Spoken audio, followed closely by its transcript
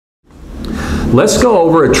Let's go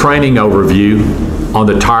over a training overview on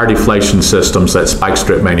the tire deflation systems that Spike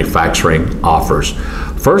Strip Manufacturing offers.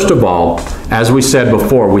 First of all, as we said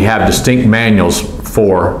before, we have distinct manuals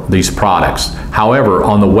for these products. However,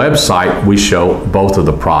 on the website, we show both of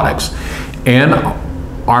the products. In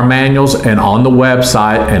our manuals and on the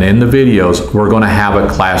website and in the videos, we're going to have a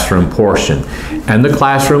classroom portion. And the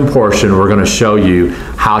classroom portion, we're going to show you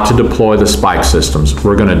how to deploy the Spike systems.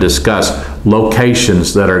 We're going to discuss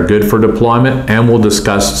locations that are good for deployment, and we'll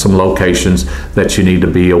discuss some locations that you need to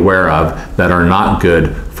be aware of that are not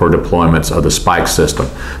good for deployments of the Spike system.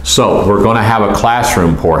 So we're going to have a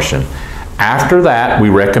classroom portion. After that, we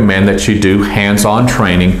recommend that you do hands-on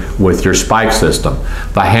training with your Spike system.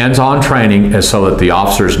 The hands-on training is so that the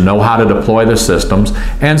officers know how to deploy the systems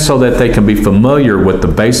and so that they can be familiar with the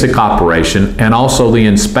basic operation and also the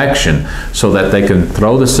inspection so that they can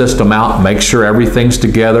throw the system out, make sure everything's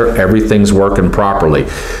together, everything's working properly.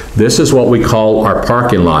 This is what we call our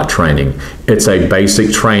parking lot training. It's a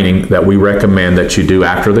basic training that we recommend that you do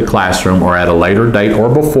after the classroom or at a later date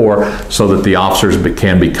or before so that the officers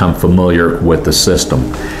can become familiar with the system.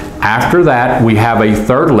 After that, we have a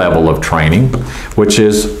third level of training, which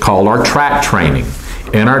is called our track training.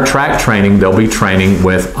 In our track training, they'll be training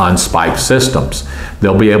with unspiked systems.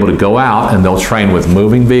 They'll be able to go out and they'll train with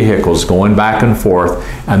moving vehicles going back and forth,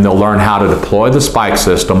 and they'll learn how to deploy the Spike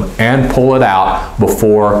system and pull it out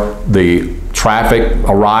before the traffic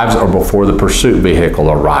arrives or before the pursuit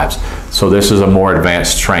vehicle arrives. So this is a more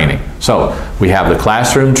advanced training. So we have the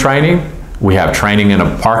classroom training, we have training in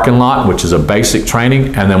a parking lot, which is a basic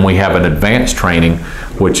training, and then we have an advanced training,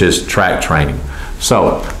 which is track training.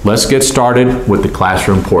 So let's get started with the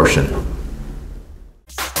classroom portion.